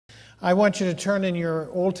I want you to turn in your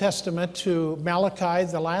Old Testament to Malachi,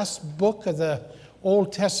 the last book of the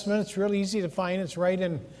Old Testament. It's really easy to find. It's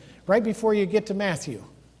right before you get to Matthew.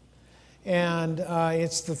 And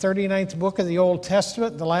it's the 39th book of the Old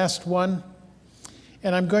Testament, the last one.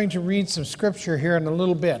 And I'm going to read some scripture here in a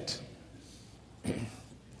little bit.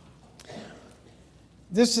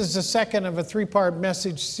 This is the second of a three-part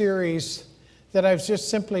message series that I've just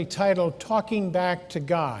simply titled, Talking Back to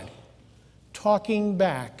God. Talking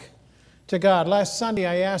Back to God. Last Sunday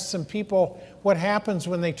I asked some people what happens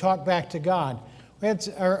when they talk back to God.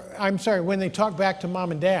 When they talk back to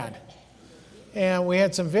mom and dad. And we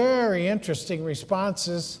had some very interesting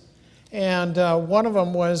responses. And one of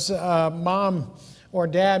them was, mom or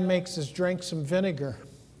dad makes us drink some vinegar.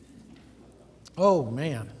 Oh,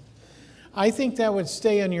 man. I think that would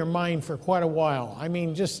stay in your mind for quite a while. I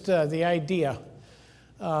mean, just the idea.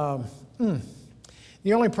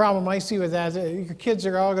 The only problem I see with that is your kids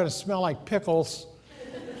are all going to smell like pickles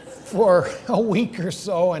for a week or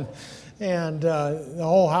so, and the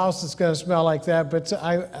whole house is going to smell like that. But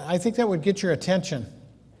I think that would get your attention.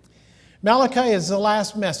 Malachi is the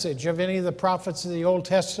last message of any of the prophets of the Old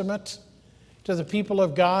Testament to the people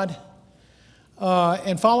of God.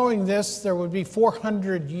 And following this, there would be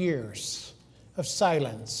 400 years of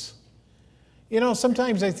silence. You know,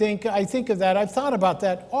 sometimes I think of that. I've thought about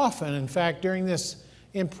that often, in fact, during this,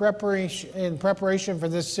 in preparation for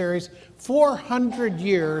this series. 400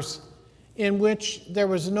 years in which there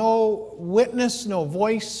was no witness, no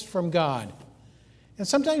voice from God. And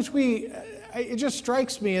sometimes it just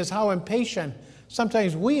strikes me as how impatient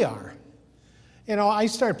sometimes we are. You know, I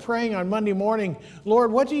start praying on Monday morning,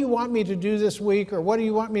 Lord, what do you want me to do this week? Or what do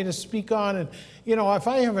you want me to speak on? And, you know, if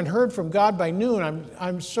I haven't heard from God by noon,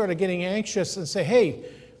 I'm sort of getting anxious and say, hey,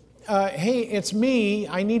 it's me.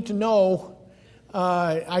 I need to know.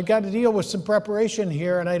 I got to deal with some preparation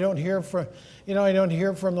here, and I don't hear from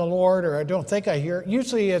the Lord, or I don't think I hear.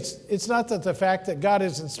 Usually it's not that the fact that God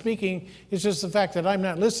isn't speaking, it's just the fact that I'm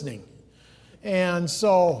not listening. And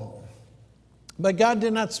so, but God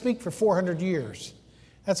did not speak for 400 years.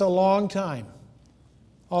 That's a long time.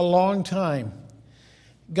 A long time.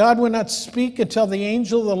 God would not speak until the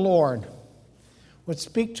angel of the Lord would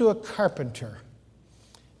speak to a carpenter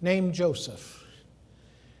named Joseph.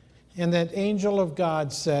 And that angel of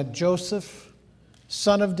God said, Joseph,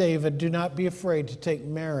 son of David, do not be afraid to take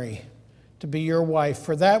Mary to be your wife,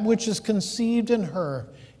 for that which is conceived in her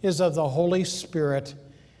is of the Holy Spirit,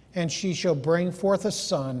 and she shall bring forth a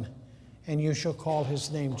son, and you shall call his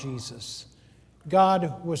name Jesus.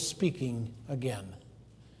 God was speaking again.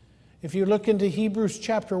 If you look into Hebrews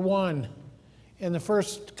chapter 1, in the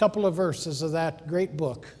first couple of verses of that great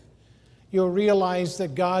book, you'll realize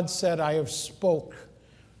that God said, I have spoke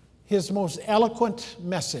his most eloquent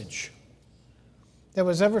message that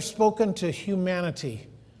was ever spoken to humanity.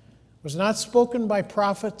 It was not spoken by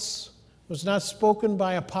prophets, it was not spoken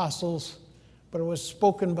by apostles, but it was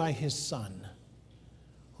spoken by his Son,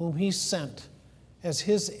 whom he sent as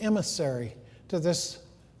his emissary to this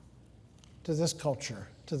culture,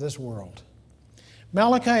 to this world.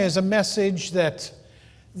 Malachi is a message that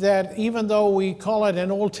even though we call it an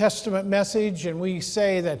Old Testament message and we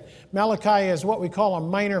say that Malachi is what we call a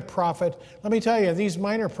minor prophet, let me tell you, these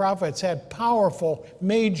minor prophets had powerful,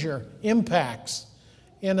 major impacts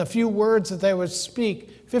in a few words that they would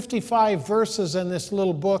speak. 55 verses in this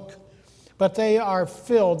little book, but they are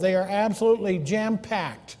filled, they are absolutely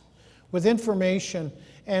jam-packed with information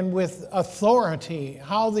and with authority,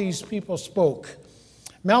 how these people spoke.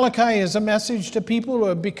 Malachi is a message to people who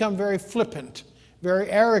have become very flippant, very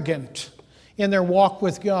arrogant in their walk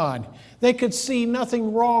with God. They could see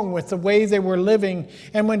nothing wrong with the way they were living,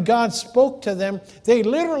 and when God spoke to them, they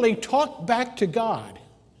literally talked back to God.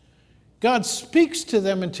 God speaks to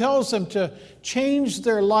them and tells them to change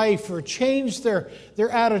their life or change their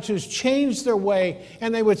attitudes, change their way,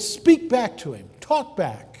 and they would speak back to him, talk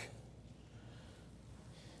back.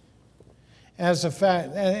 As a fact,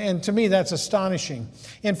 and to me that's astonishing.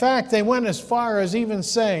 In fact, they went as far as even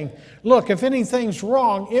saying, look, if anything's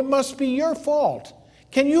wrong, it must be your fault.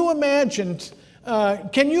 Can you imagine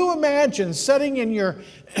sitting in your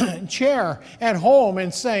chair at home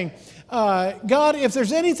and saying, God, if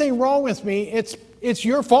there's anything wrong with me, it's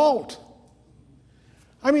your fault.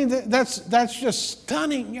 I mean, that's just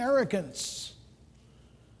stunning arrogance.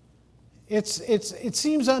 It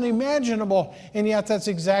seems unimaginable, and yet that's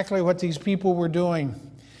exactly what these people were doing.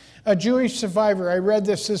 A Jewish survivor, I read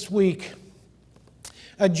this week,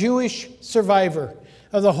 a Jewish survivor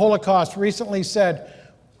of the Holocaust recently said,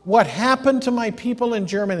 what happened to my people in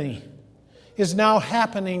Germany is now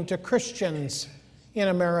happening to Christians in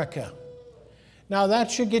America. Now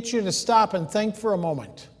that should get you to stop and think for a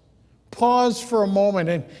moment. Pause for a moment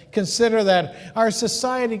and consider that our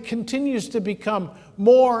society continues to become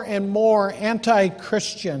more and more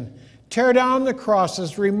anti-Christian. Tear down the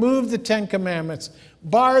crosses, remove the Ten Commandments,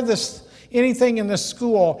 bar anything in the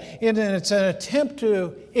school, and it's an attempt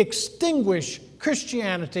to extinguish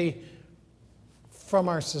Christianity from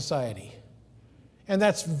our society. And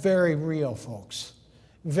that's very real, folks.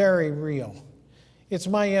 Very real. It's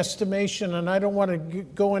my estimation, and I don't want to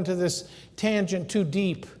go into this tangent too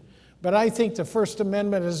deep, but I think the First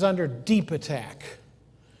Amendment is under deep attack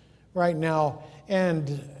right now,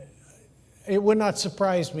 and it would not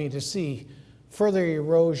surprise me to see further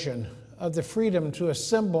erosion of the freedom to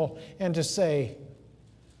assemble and to say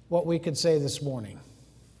what we could say this morning.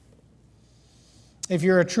 If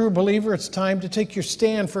you're a true believer, it's time to take your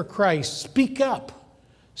stand for Christ. Speak up.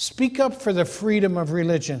 Speak up for the freedom of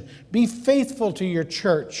religion. Be faithful to your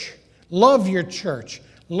church. Love your church.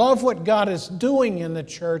 Love what God is doing in the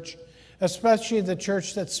church, especially the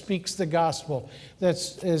church that speaks the gospel, that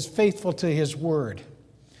is faithful to His word.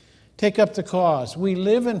 Take up the cause. We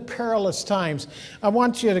live in perilous times. I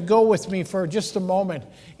want you to go with me for just a moment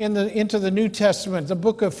into the New Testament, the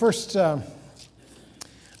book of 1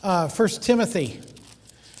 Timothy.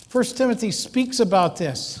 1 Timothy speaks about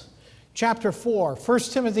this. Chapter 4. 1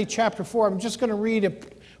 Timothy chapter 4. I'm just going to read a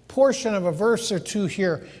portion of a verse or two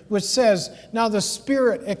here, which says, "Now the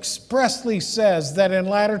Spirit expressly says that in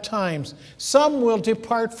latter times some will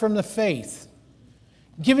depart from the faith,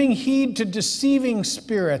 giving heed to deceiving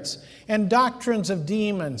spirits and doctrines of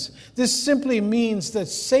demons." This simply means that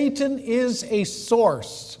Satan is a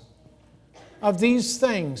source of these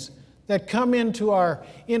things that come they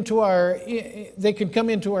can come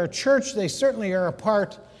into our church. They certainly are a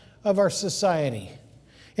part of our society.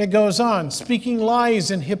 It goes on, speaking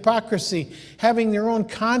lies and hypocrisy, having their own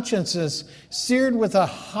consciences seared with a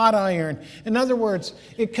hot iron. In other words,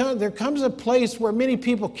 there comes a place where many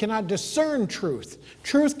people cannot discern truth.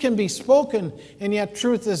 Truth can be spoken, and yet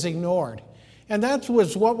truth is ignored. And that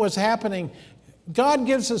was what was happening. God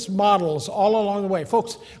gives us models all along the way.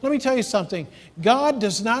 Folks, let me tell you something. God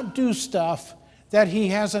does not do stuff that He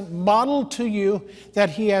hasn't modeled to you, that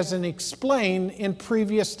He hasn't explained in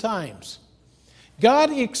previous times.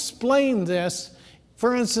 God explained this,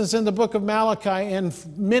 for instance, in the book of Malachi and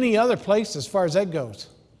many other places as far as that goes.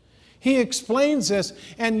 He explains this,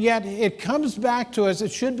 and yet it comes back to us.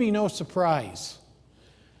 It should be no surprise.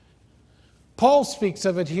 Paul speaks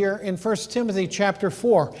of it here in 1 Timothy chapter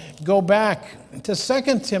 4. Go back to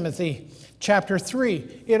 2 Timothy chapter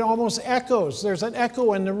 3. It almost echoes. There's an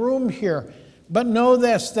echo in the room here. But know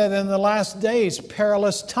this, that in the last days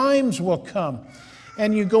perilous times will come.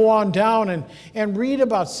 And you go on down and read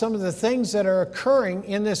about some of the things that are occurring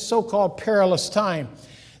in this so-called perilous time.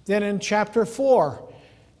 Then in chapter 4,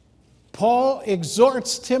 Paul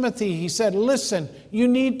exhorts Timothy. He said, listen, you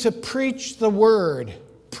need to preach the word.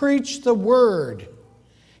 Preach the word.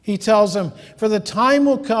 He tells them, for the time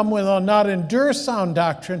will come when they'll not endure sound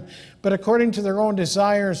doctrine, but according to their own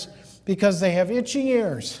desires, because they have itching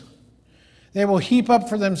ears. They will heap up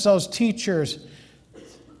for themselves teachers.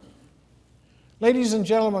 Ladies and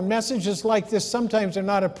gentlemen, messages like this sometimes are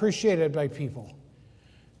not appreciated by people.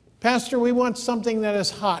 Pastor, we want something that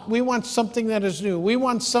is hot. We want something that is new. We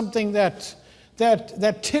want something that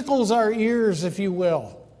tickles our ears, if you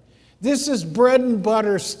will. This is bread and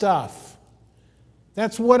butter stuff.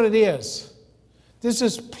 That's what it is. This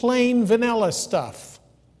is plain vanilla stuff.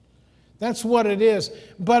 That's what it is.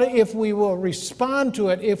 But if we will respond to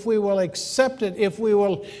it, if we will accept it, if we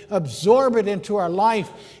will absorb it into our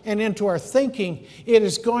life and into our thinking, it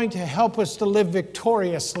is going to help us to live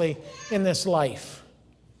victoriously in this life.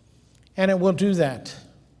 And it will do that.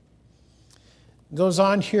 It goes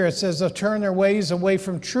on here, it says, they'll turn their ways away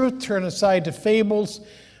from truth, turn aside to fables.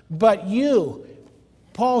 But you,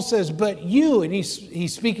 Paul says, but you, and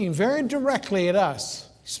he's speaking very directly at us,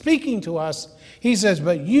 speaking to us. He says,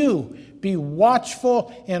 but you be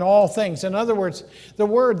watchful in all things. In other words, the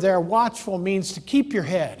word there, watchful, means to keep your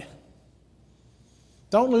head.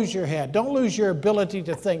 Don't lose your head. Don't lose your ability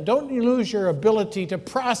to think. Don't lose your ability to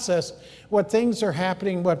process what things are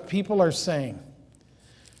happening, what people are saying.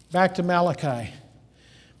 Back to Malachi.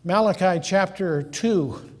 Malachi chapter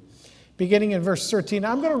 2, beginning in verse 13.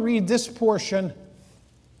 I'm going to read this portion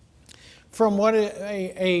from what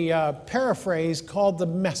a paraphrase called the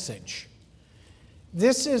Message.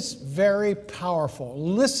 This is very powerful.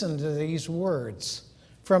 Listen to these words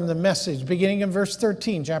from the Message, beginning in verse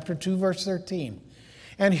 13, chapter 2, verse 13.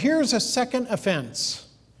 And here's a second offense.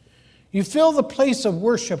 You fill the place of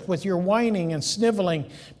worship with your whining and sniveling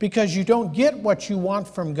because you don't get what you want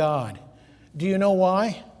from God. Do you know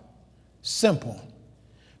why? Simple.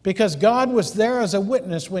 Because God was there as a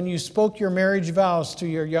witness when you spoke your marriage vows to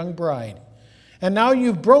your young bride. And now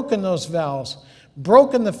you've broken those vows,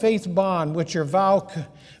 broken the faith bond with your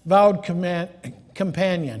vowed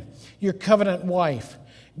companion, your covenant wife.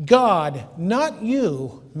 God, not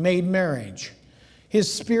you, made marriage.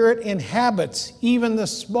 His Spirit inhabits even the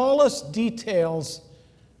smallest details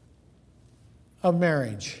of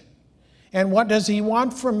marriage. And what does He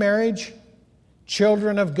want from marriage?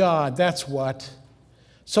 Children of God, that's what.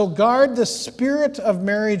 So guard the spirit of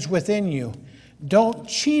marriage within you. Don't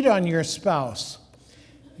cheat on your spouse.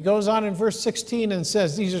 He goes on in verse 16 and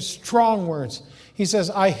says, these are strong words. He says,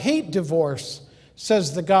 I hate divorce,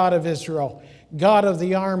 says the God of Israel, God of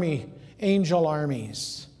the angel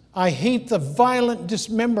armies. I hate the violent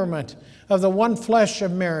dismemberment of the one flesh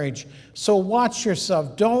of marriage. So watch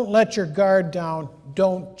yourself. Don't let your guard down.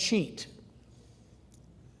 Don't cheat.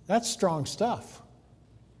 That's strong stuff.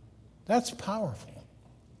 That's powerful.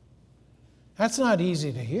 That's not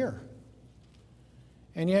easy to hear.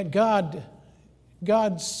 And yet God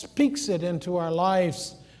speaks it into our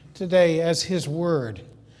lives today as His Word.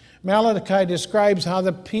 Malachi describes how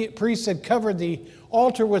the priests had covered the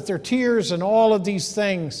altar with their tears and all of these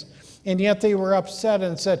things, and yet they were upset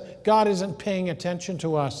and said, God isn't paying attention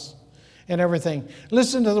to us and everything.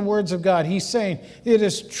 Listen to the words of God. He's saying, it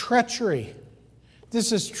is treachery.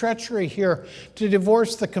 This is treachery here, to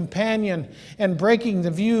divorce the companion and breaking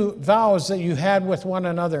the vows that you had with one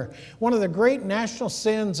another. One of the great national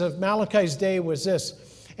sins of Malachi's day was this,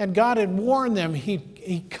 and God had warned them.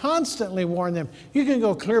 He constantly warned them. You can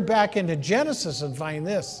go clear back into Genesis and find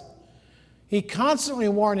this. He constantly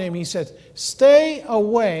warned them. He said, stay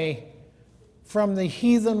away from the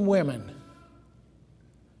heathen women,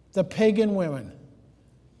 the pagan women.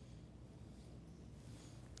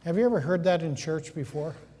 Have you ever heard that in church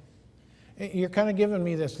before? You're kind of giving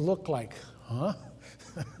me this look like, huh?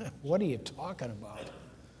 What are you talking about?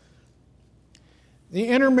 The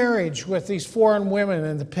intermarriage with these foreign women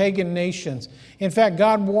and the pagan nations. In fact,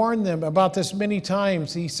 God warned them about this many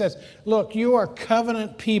times. He says, look, you are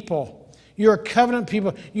covenant people. You are covenant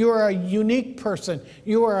people. You are a unique person.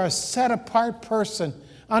 You are a set-apart person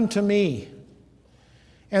unto me.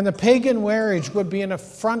 And the pagan marriage would be an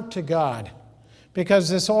affront to God, because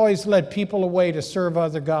this always led people away to serve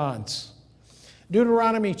other gods.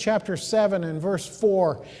 Deuteronomy chapter 7 and verse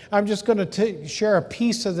 4, I'm just going to share a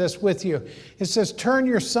piece of this with you. It says, turn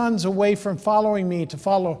your sons away from following me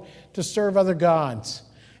to serve other gods,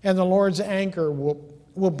 and the Lord's anger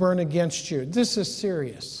will burn against you. This is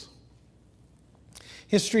serious.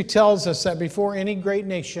 History tells us that before any great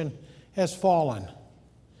nation has fallen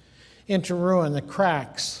into ruin, the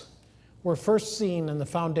cracks were first seen in the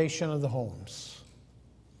foundation of the homes.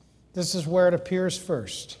 This is where it appears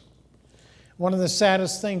first. One of the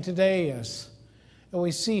saddest things today is that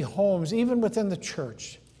we see homes, even within the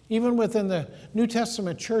church, even within the New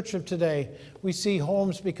Testament church of today, we see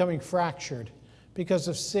homes becoming fractured because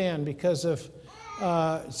of sin, because of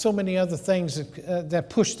so many other things that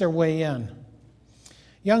push their way in.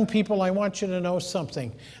 Young people, I want you to know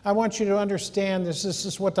something. I want you to understand this. This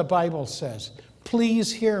is what the Bible says.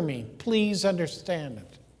 Please hear me. Please understand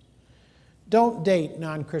it. Don't date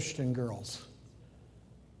non-Christian girls.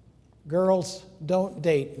 Girls, don't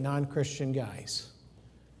date non-Christian guys.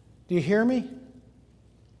 Do you hear me?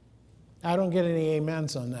 I don't get any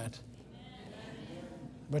amens on that.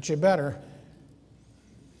 But you better.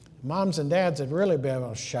 Moms and dads would really be able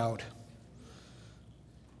to shout.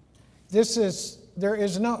 There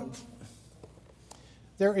is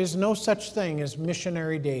no such thing as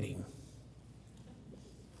missionary dating.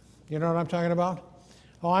 You know what I'm talking about?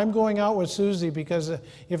 Oh, I'm going out with Susie because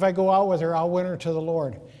if I go out with her, I'll win her to the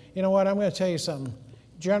Lord. You know what? I'm going to tell you something.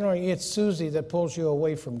 Generally, it's Susie that pulls you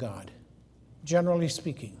away from God, generally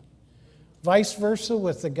speaking. Vice versa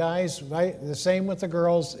with the guys, right? The same with the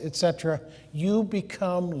girls, etc. You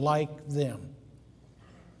become like them.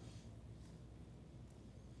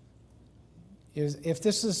 If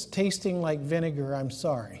this is tasting like vinegar, I'm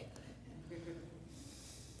sorry.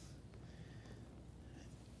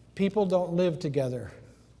 People don't live together.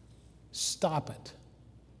 Stop it.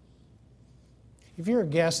 If you're a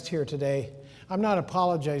guest here today, I'm not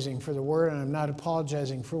apologizing for the word and I'm not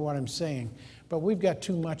apologizing for what I'm saying, but we've got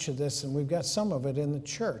too much of this and we've got some of it in the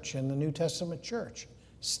church, in the New Testament church.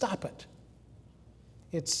 Stop it.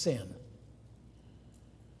 It's sin.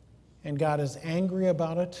 And God is angry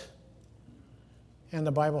about it, and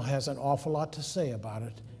the Bible has an awful lot to say about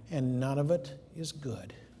it, and none of it is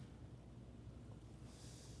good.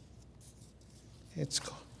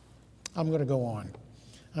 I'm going to go on.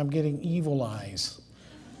 I'm getting evil eyes.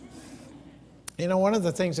 One of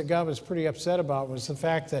the things that God was pretty upset about was the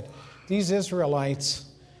fact that these Israelites,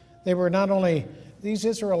 these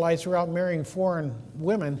Israelites were out marrying foreign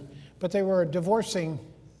women, but they were divorcing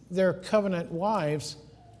their covenant wives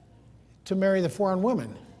to marry the foreign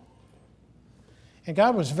women. And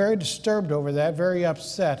God was very disturbed over that, very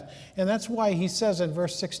upset. And that's why he says in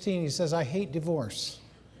verse 16, he says, I hate divorce.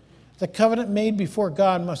 The covenant made before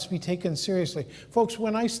God must be taken seriously. Folks,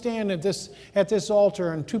 when I stand at this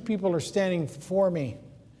altar and two people are standing before me,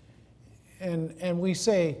 and we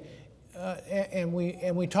say, and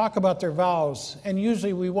we talk about their vows, and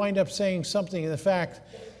usually we wind up saying something to the fact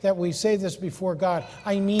that we say this before God.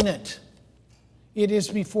 I mean it. It is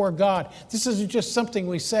before God. This isn't just something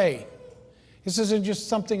we say. This isn't just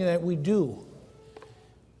something that we do.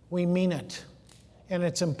 We mean it, and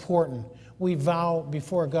it's important. We vow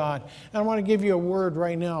before God. And I want to give you a word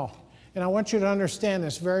right now, and I want you to understand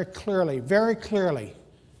this very clearly, very clearly.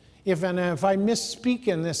 If I misspeak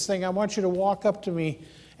in this thing, I want you to walk up to me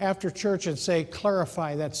after church and say,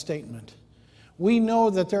 clarify that statement. We know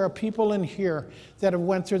that there are people in here that have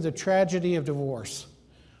went through the tragedy of divorce.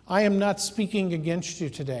 I am not speaking against you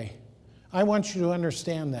today. I want you to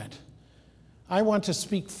understand that. I want to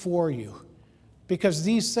speak for you because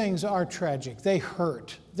these things are tragic. They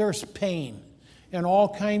hurt. There's pain and all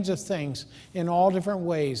kinds of things in all different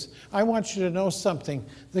ways. I want you to know something.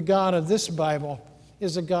 The God of this Bible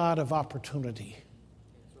is a God of opportunity.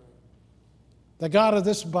 The God of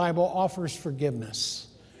this Bible offers forgiveness.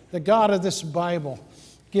 The God of this Bible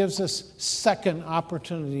gives us second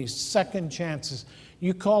opportunities, second chances.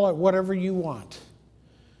 You call it whatever you want.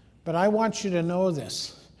 But I want you to know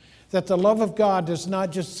this, that the love of God does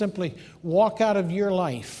not just simply walk out of your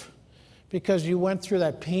life because you went through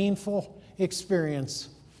that painful experience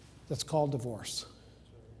that's called divorce.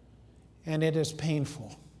 And it is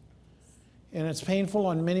painful. And it's painful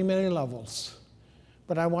on many, many levels.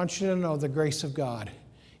 But I want you to know the grace of God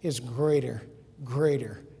is greater,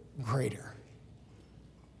 greater, greater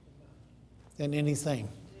than anything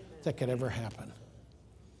that could ever happen.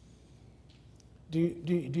 Do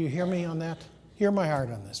you hear me on that? Hear my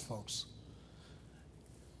heart on this, folks.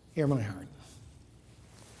 Hear my heart.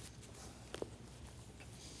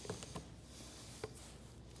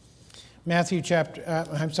 Malachi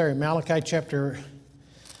chapter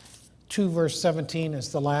 2, verse 17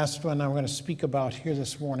 is the last one I'm going to speak about here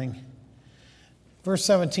this morning. Verse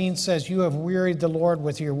 17 says, you have wearied the Lord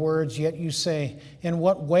with your words, yet you say, in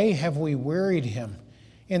what way have we wearied him?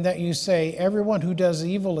 In that you say, everyone who does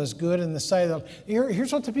evil is good in the sight of the Lord.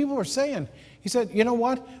 Here's what the people were saying. He said, you know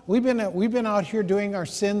what? We've been out here doing our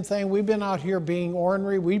sin thing. We've been out here being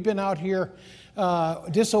ornery. We've been out here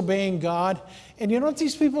disobeying God. And you know what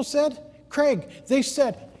these people said? Craig, they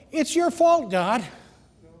said, it's your fault, God.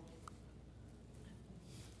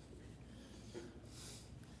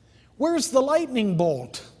 Where's the lightning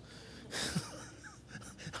bolt?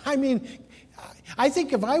 I mean, I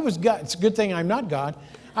think if I was God, it's a good thing I'm not God.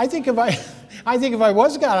 I think if I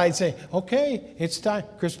was God, I'd say, okay, it's time.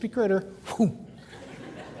 Crispy critter. Whew.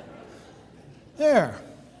 There.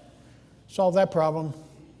 Solve that problem.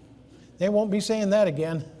 They won't be saying that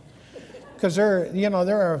again. Because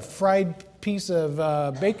they're a fried piece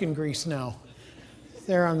of bacon grease now.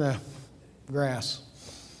 They're on the grass.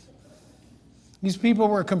 These people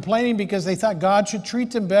were complaining because they thought God should treat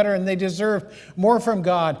them better and they deserved more from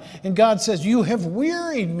God. And God says, you have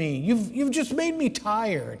wearied me. You've just made me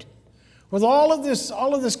tired. With all of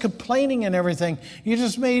this complaining and everything, you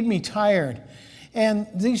just made me tired. And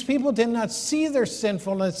these people did not see their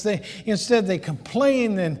sinfulness. Instead, they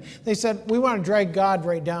complained and they said, we want to drag God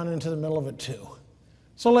right down into the middle of it too.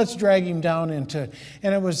 So let's drag him down into it.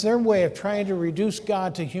 And it was their way of trying to reduce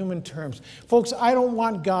God to human terms. Folks, I don't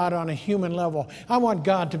want God on a human level. I want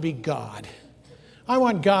God to be God. I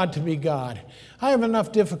want God to be God. I have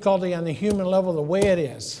enough difficulty on the human level the way it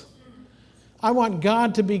is. I want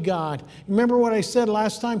God to be God. Remember what I said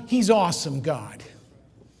last time? He's awesome, God.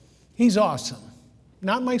 He's awesome.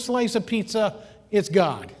 Not my slice of pizza, it's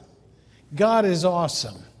God. God is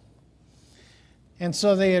awesome. And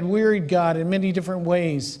so they had wearied God in many different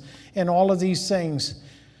ways and all of these things.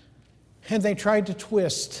 And they tried to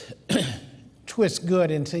twist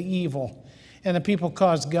good into evil. And the people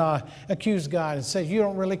accused God and said, you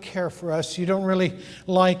don't really care for us. You don't really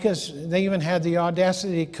like us. They even had the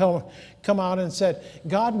audacity to come out and said,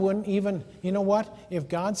 God wouldn't even, you know what? If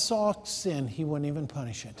God saw sin, he wouldn't even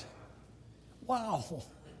punish it. Wow.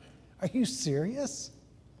 Are you serious?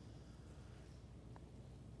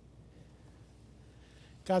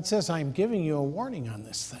 God says, I'm giving you a warning on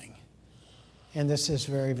this thing. And this is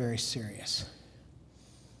very, very serious.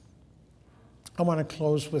 I want to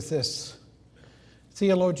close with this.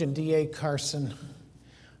 Theologian D.A. Carson,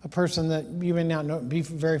 a person that you may not be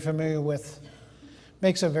very familiar with,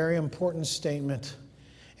 makes a very important statement.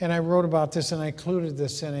 And I wrote about this, and I included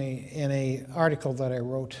this in a article that I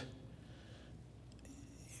wrote.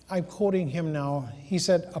 I'm quoting him now. He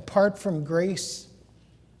said, apart from grace-driven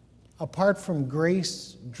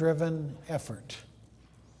effort,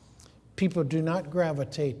 people do not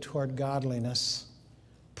gravitate toward godliness,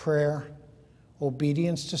 prayer,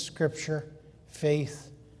 obedience to Scripture,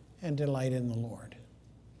 faith, and delight in the Lord.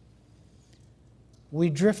 We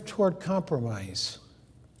drift toward compromise,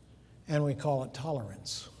 and we call it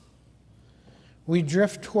tolerance. We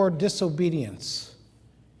drift toward disobedience,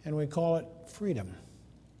 and we call it freedom.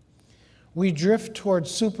 We drift toward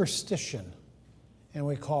superstition, and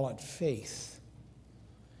we call it faith.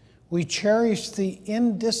 We cherish the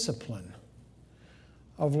indiscipline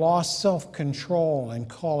of lost self-control and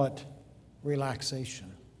call it relaxation.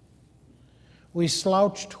 We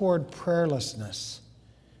slouch toward prayerlessness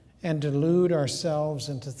and delude ourselves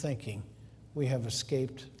into thinking we have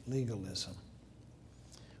escaped legalism.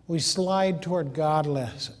 We slide toward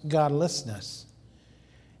godlessness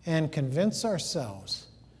and convince ourselves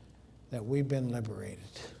that we've been liberated.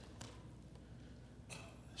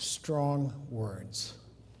 Strong words.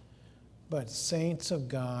 But saints of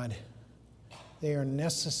God, they are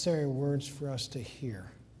necessary words for us to hear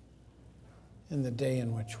in the day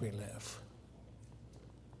in which we live.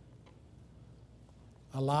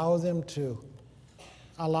 Allow them to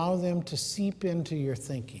seep into your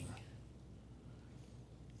thinking,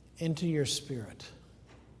 into your spirit,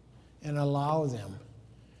 and allow them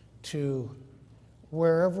to,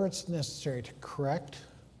 wherever it's necessary, to correct,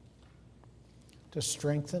 to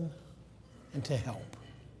strengthen, and to help.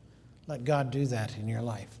 Let God do that in your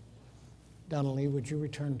life. Donnelly, would you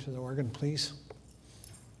return to the organ, please?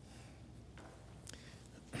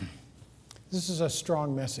 This is a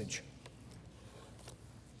strong message.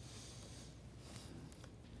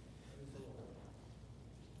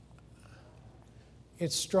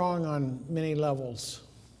 It's strong on many levels.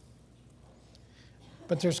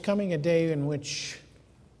 But there's coming a day in which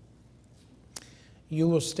you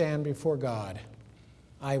will stand before God.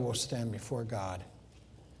 I will stand before God.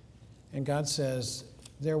 And God says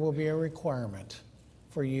there will be a requirement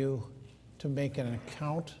for you to make an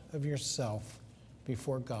account of yourself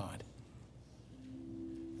before God.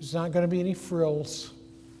 There's not going to be any frills.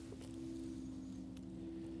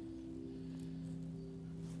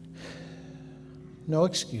 No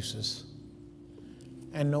excuses,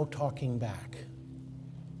 and no talking back.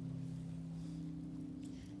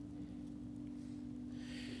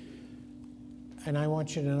 And I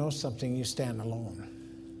want you to know something, you stand alone.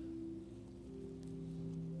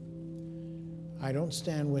 I don't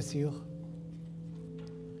stand with you.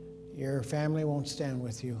 Your family won't stand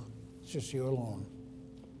with you. It's just you alone.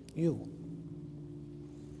 You.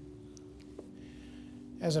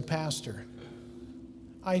 As a pastor,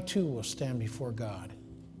 I too will stand before God.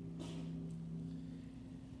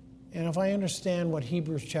 And if I understand what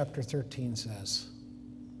Hebrews chapter 13 says,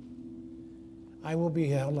 I will be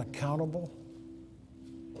held accountable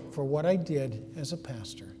for what I did as a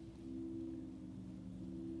pastor.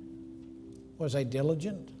 Was I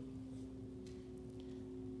diligent?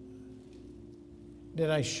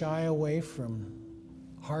 Did I shy away from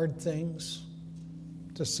hard things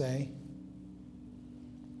to say?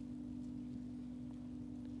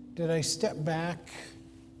 Did I step back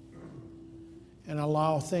and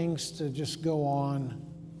allow things to just go on?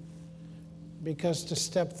 Because to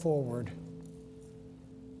step forward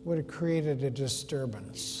would have created a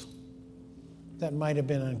disturbance that might have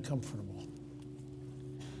been uncomfortable.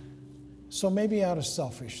 So maybe out of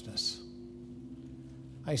selfishness,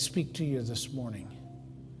 I speak to you this morning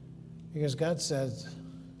because God says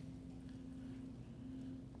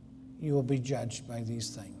you will be judged by these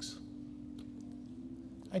things.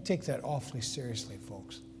 I take that awfully seriously,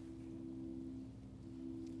 folks.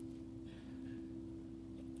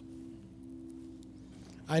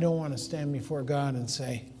 I don't want to stand before God and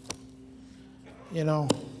say, you know,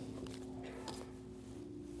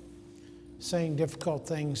 saying difficult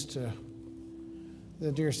things to the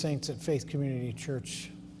dear saints at Faith Community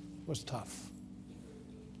Church was tough.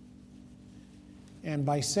 And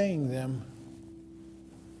by saying them,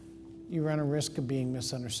 you run a risk of being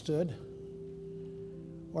misunderstood,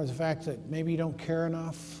 or the fact that maybe you don't care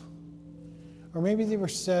enough, or maybe they were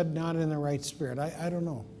said not in the right spirit. I don't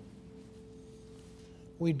know.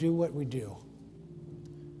 We do what we do,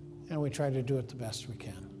 and we try to do it the best we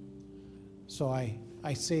can. So I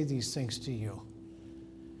say these things to you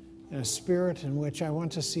in a spirit in which I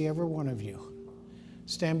want to see every one of you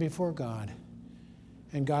stand before God,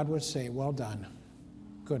 and God would say, well done,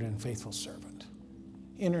 good and faithful servant.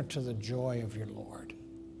 Enter to the joy of your Lord.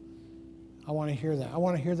 I want to hear that. I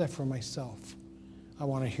want to hear that for myself. I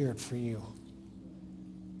want to hear it for you.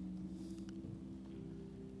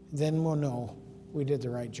 Then we'll know we did the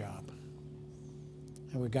right job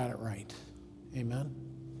and we got it right. Amen?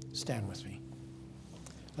 Stand with me.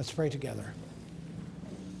 Let's pray together.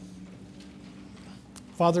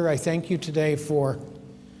 Father, I thank you today for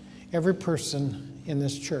every person in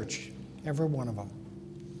this church, every one of them.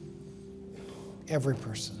 Every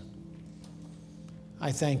person.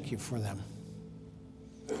 I thank you for them.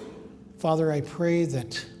 Father, I pray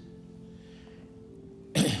that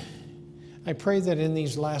in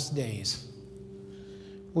these last days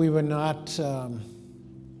we would not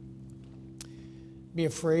be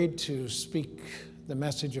afraid to speak the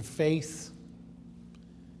message of faith,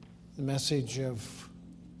 the message of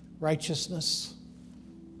righteousness,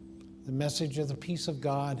 the message of the peace of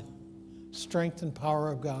God, strength and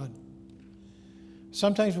power of God.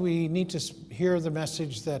 Sometimes we need to hear the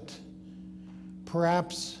message that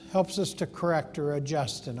perhaps helps us to correct or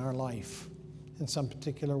adjust in our life in some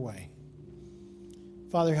particular way.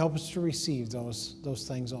 Father, help us to receive those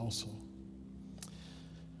things also.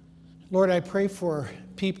 Lord, I pray for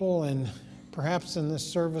people and perhaps in this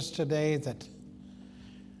service today that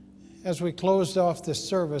as we closed off this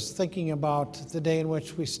service thinking about the day in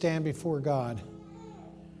which we stand before God,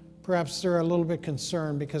 perhaps they're a little bit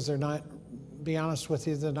concerned because they're not, be honest with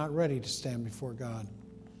you, they're not ready to stand before God.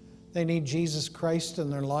 They need Jesus Christ in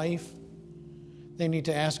their life. They need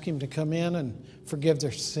to ask Him to come in and forgive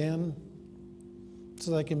their sin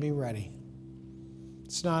so they can be ready.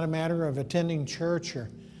 It's not a matter of attending church or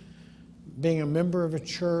being a member of a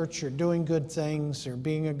church or doing good things or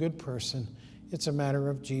being a good person. It's a matter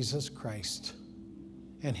of Jesus Christ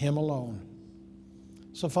and Him alone.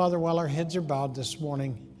 So, Father, while our heads are bowed this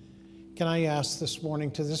morning, can I ask this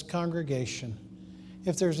morning to this congregation,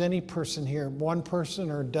 if there's any person here, one person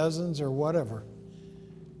or dozens or whatever,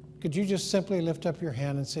 could you just simply lift up your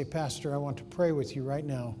hand and say, Pastor, I want to pray with you right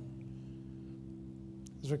now.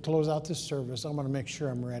 As we close out this service, I want to make sure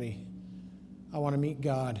I'm ready. I want to meet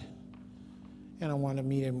God, and I want to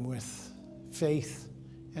meet Him with faith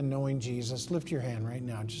and knowing Jesus. Lift your hand right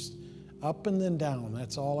now, just up and then down.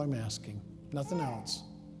 That's all I'm asking. Nothing else.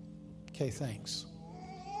 Okay, thanks.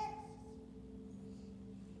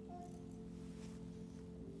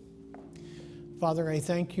 Father, I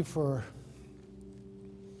thank you for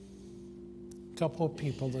a couple of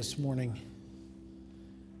people this morning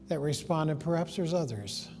that responded. Perhaps there's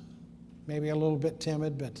others, maybe a little bit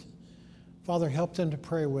timid, but Father, help them to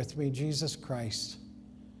pray with me. Jesus Christ,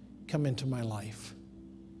 come into my life.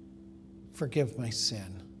 Forgive my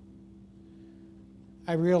sin.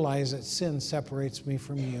 I realize that sin separates me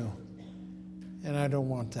from you, and I don't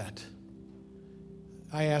want that.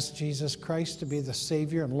 I ask Jesus Christ to be the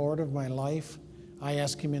Savior and Lord of my life. I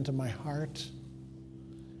ask Him into my heart.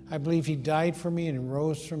 I believe He died for me and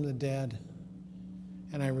rose from the dead,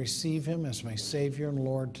 and I receive Him as my Savior and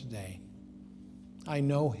Lord today. I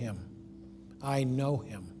know Him. I know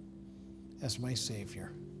Him as my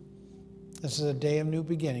Savior. This is a day of new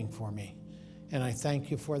beginning for me, and I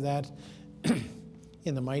thank you for that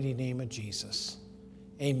in the mighty name of Jesus.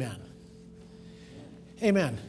 Amen. Amen.